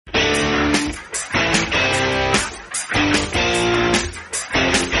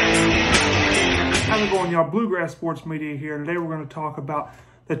y'all Bluegrass Sports Media here, and today we're going to talk about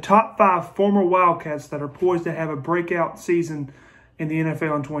the top 5 former Wildcats that are poised to have a breakout season in the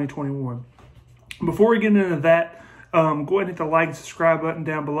NFL in 2021. Before we get into that, go ahead and hit the like and subscribe button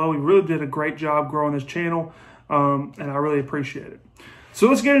down below. We really did a great job growing this channel, and I really appreciate it. So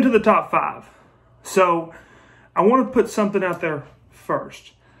let's get into the top 5. So I want to put something out there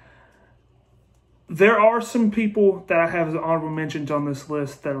first. There are some people that I have as honorable mentions on this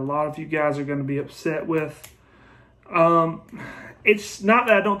list that a lot of you guys are going to be upset with. It's not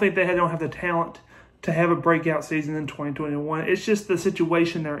that I don't think they don't have the talent to have a breakout season in 2021. It's just the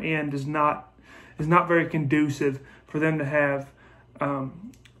situation they're in is not very conducive for them to have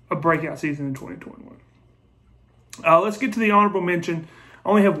a breakout season in 2021. Let's get to the honorable mention. I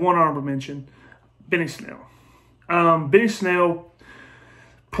only have one honorable mention, Benny Snell. Benny Snell,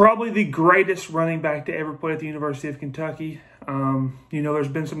 probably the greatest running back to ever play at the University of Kentucky. There's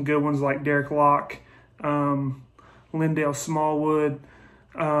been some good ones like Derek Locke, Lindale Smallwood,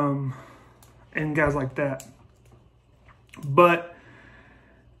 and guys like that. But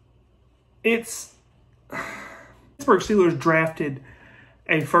Pittsburgh Steelers drafted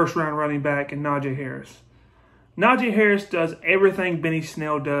a first-round running back in Najee Harris. Najee Harris does everything Benny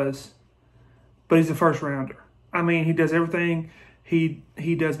Snell does, but he's a first-rounder. I mean, he does everything he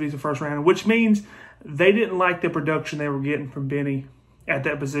does, but he's a first-rounder, which means they didn't like the production they were getting from Benny at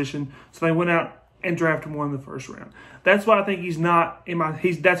that position, so they went out and drafted one in the first round. That's why I think he's not in my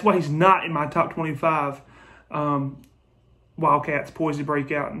top 25 Wildcats poised to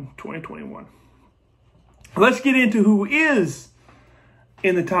break out in 2021. Let's get into who is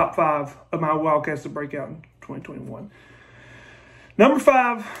in the top 5 of my Wildcats to break out in 2021. Number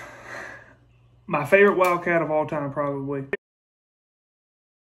 5, my favorite Wildcat of all time, probably,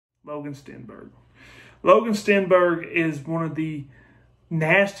 Logan Stenberg. Logan Stenberg is one of the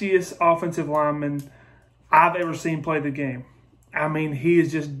nastiest offensive linemen I've ever seen play the game. I mean, he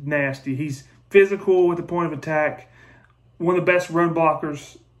is just nasty. He's physical at the point of attack. One of the best run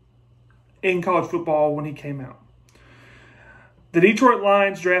blockers in college football when he came out. The Detroit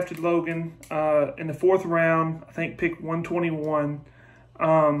Lions drafted Logan in the 4th round, I think pick 121.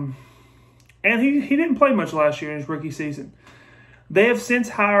 And he didn't play much last year in his rookie season. They have since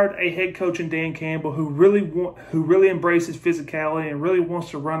hired a head coach in Dan Campbell who really embraces physicality and really wants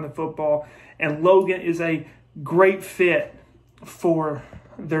to run the football. And Logan is a great fit for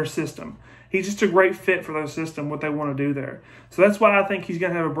their system. He's just a great fit for their system, what they want to do there. So that's why I think he's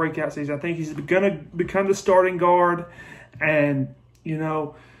going to have a breakout season. I think he's going to become the starting guard. And,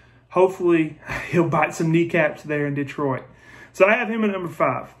 hopefully he'll bite some kneecaps there in Detroit. So I have him at number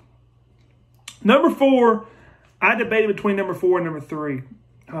 5. Number 4, I debated between number 4 and number 3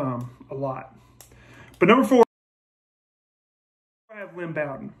 a lot. But number 4, I have Lynn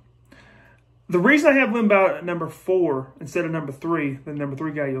Bowden. The reason I have Lynn Bowden at number 4 instead of number 3, the number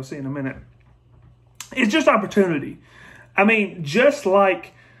 3 guy you'll see in a minute, is just opportunity. I mean, just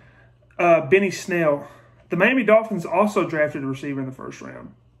like Benny Snell, the Miami Dolphins also drafted a receiver in the 1st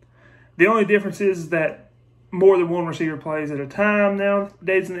round. The only difference is that more than one receiver plays at a time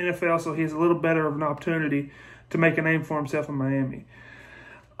nowadays in the NFL, so he has a little better of an opportunity to make a name for himself in Miami.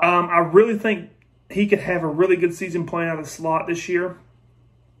 I really think he could have a really good season playing out of the slot this year,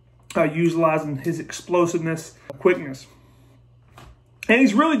 utilizing his explosiveness, quickness. And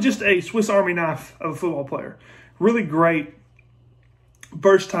he's really just a Swiss Army knife of a football player. Really great,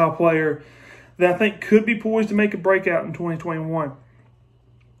 versatile player that I think could be poised to make a breakout in 2021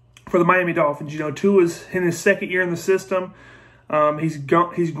 for the Miami Dolphins. Tua is in his 2nd year in the system. He's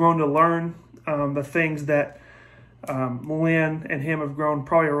grown to learn the things that Lynn and him have grown,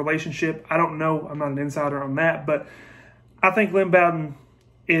 probably a relationship. I don't know. I'm not an insider on that. But I think Lynn Bowden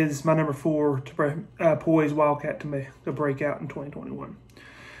is my number 4 to poise Wildcat to break out in 2021.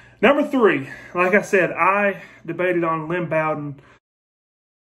 Number 3, like I said, I debated on Lynn Bowden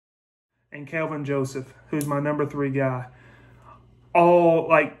and Kelvin Joseph, who's my number 3 guy.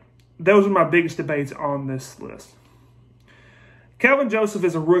 Those are my biggest debates on this list. Kelvin Joseph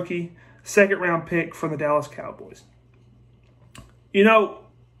is a rookie, 2nd-round pick from the Dallas Cowboys. Coming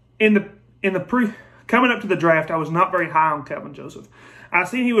up to the draft, I was not very high on Kelvin Joseph. I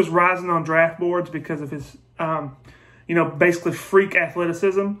seen he was rising on draft boards because of his, basically freak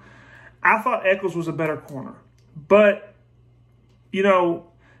athleticism. I thought Eccles was a better corner. But,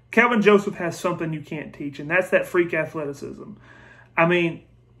 Kelvin Joseph has something you can't teach, and that's that freak athleticism. I mean,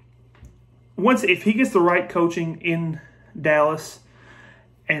 if he gets the right coaching in Dallas,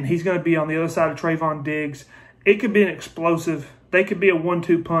 and he's going to be on the other side of Trayvon Diggs, it could be an explosive. They could be a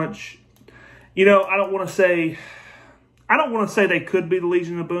 1-2 punch. I don't want to say they could be the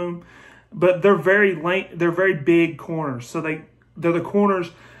Legion of Boom, but they're very big corners. So they're the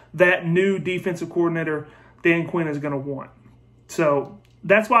corners that new defensive coordinator Dan Quinn is going to want. So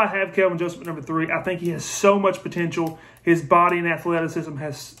that's why I have Kelvin Joseph at number 3. I think he has so much potential. His body and athleticism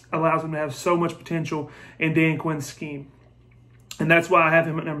allows him to have so much potential in Dan Quinn's scheme. And that's why I have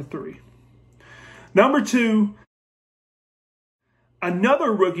him at number 3. Number 2,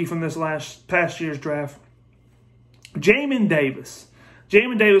 another rookie from this past year's draft, Jamin Davis.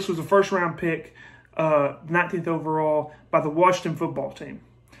 Jamin Davis was a first-round pick, 19th overall, by the Washington football team.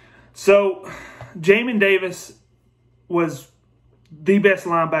 So Jamin Davis was the best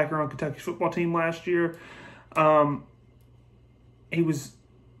linebacker on Kentucky's football team last year.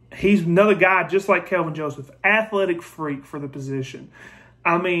 He's another guy just like Kelvin Joseph, athletic freak for the position.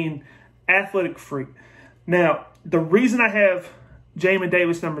 I mean, athletic freak. Now, the reason I have Jamin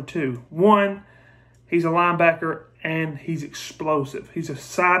Davis number 2, 1, he's a linebacker and he's explosive. He's a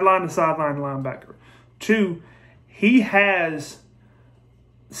sideline-to-sideline linebacker. 2, he has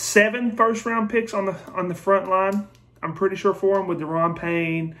 7 first-round picks on the front line. I'm pretty sure for him with Deron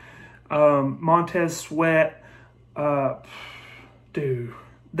Payne, Montez Sweat. Dude,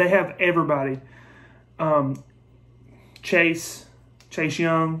 they have everybody. Chase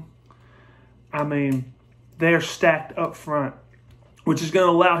Young. I mean, they're stacked up front, which is going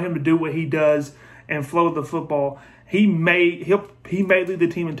to allow him to do what he does and flow the football. He may lead the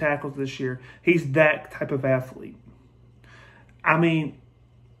team in tackles this year. He's that type of athlete. I mean,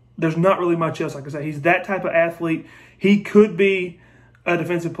 there's not really much else I can say. He's that type of athlete. He could be a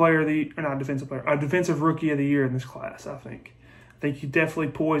defensive rookie of the year in this class, I think. I think he's definitely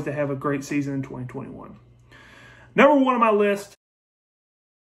poised to have a great season in 2021. Number 1 on my list,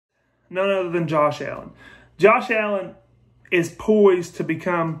 none other than Josh Allen. Josh Allen is poised to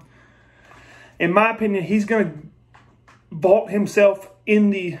become, in my opinion, he's going to vault himself in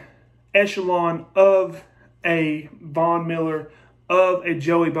the echelon of a Von Miller, of a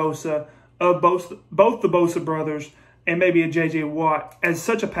Joey Bosa, of both the Bosa brothers, and maybe a J.J. Watt as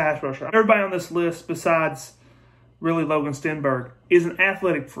such a pass rusher. Everybody on this list, besides really Logan Stenberg, is an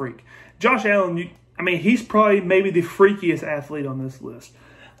athletic freak. Josh Allen, he's probably maybe the freakiest athlete on this list.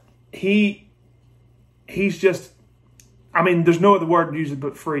 He's just, there's no other word to use it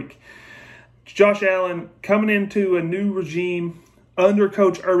but freak. Josh Allen coming into a new regime under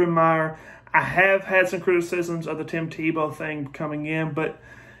Coach Urban Meyer. I have had some criticisms of the Tim Tebow thing coming in, but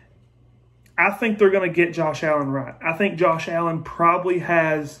I think they're going to get Josh Allen right. I think Josh Allen probably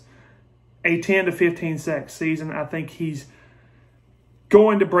has a 10 to 15 sack season. I think he's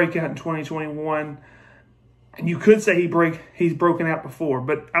going to break out in 2021. And you could say he's broken out before,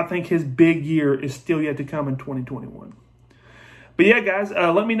 but I think his big year is still yet to come in 2021. But yeah, guys,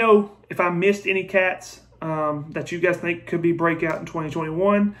 let me know if I missed any cats that you guys think could be breakout in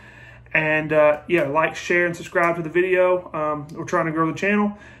 2021. And yeah, like, share, and subscribe to the video. We're trying to grow the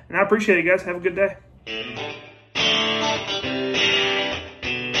channel. And I appreciate it, guys. Have a good day.